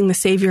choosing the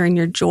Savior in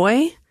your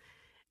joy,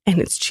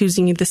 and it's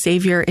choosing the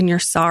Savior in your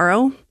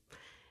sorrow,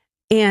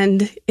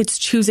 and it's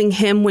choosing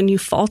Him when you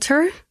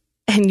falter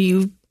and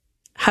you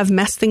have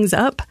messed things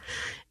up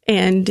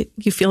and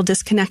you feel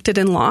disconnected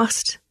and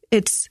lost.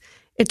 It's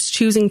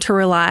choosing to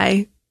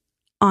rely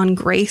on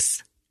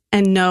grace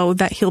and know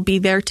that He'll be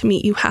there to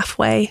meet you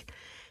halfway.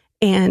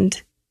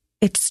 And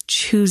it's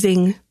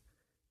choosing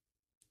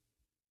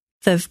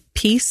the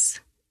peace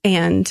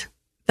and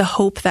the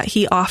hope that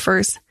He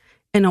offers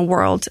in a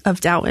world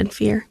of doubt and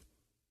fear.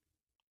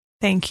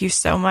 Thank you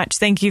so much.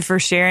 Thank you for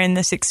sharing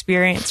this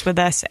experience with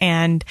us.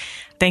 And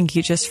thank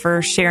you just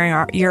for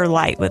sharing your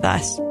light with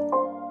us.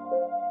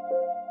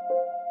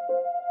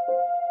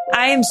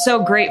 I am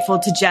so grateful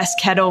to Jess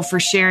Kettle for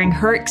sharing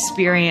her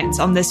experience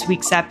on this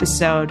week's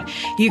episode.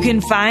 You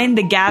can find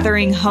The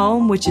Gathering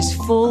Home, which is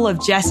full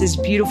of Jess's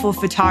beautiful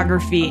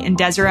photography, in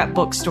Deseret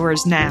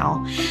bookstores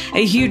now.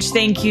 A huge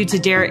thank you to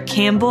Derek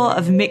Campbell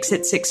of Mix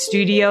at 6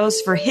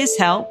 Studios for his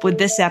help with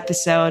this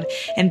episode.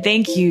 And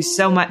thank you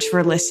so much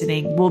for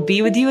listening. We'll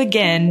be with you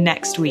again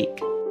next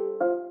week.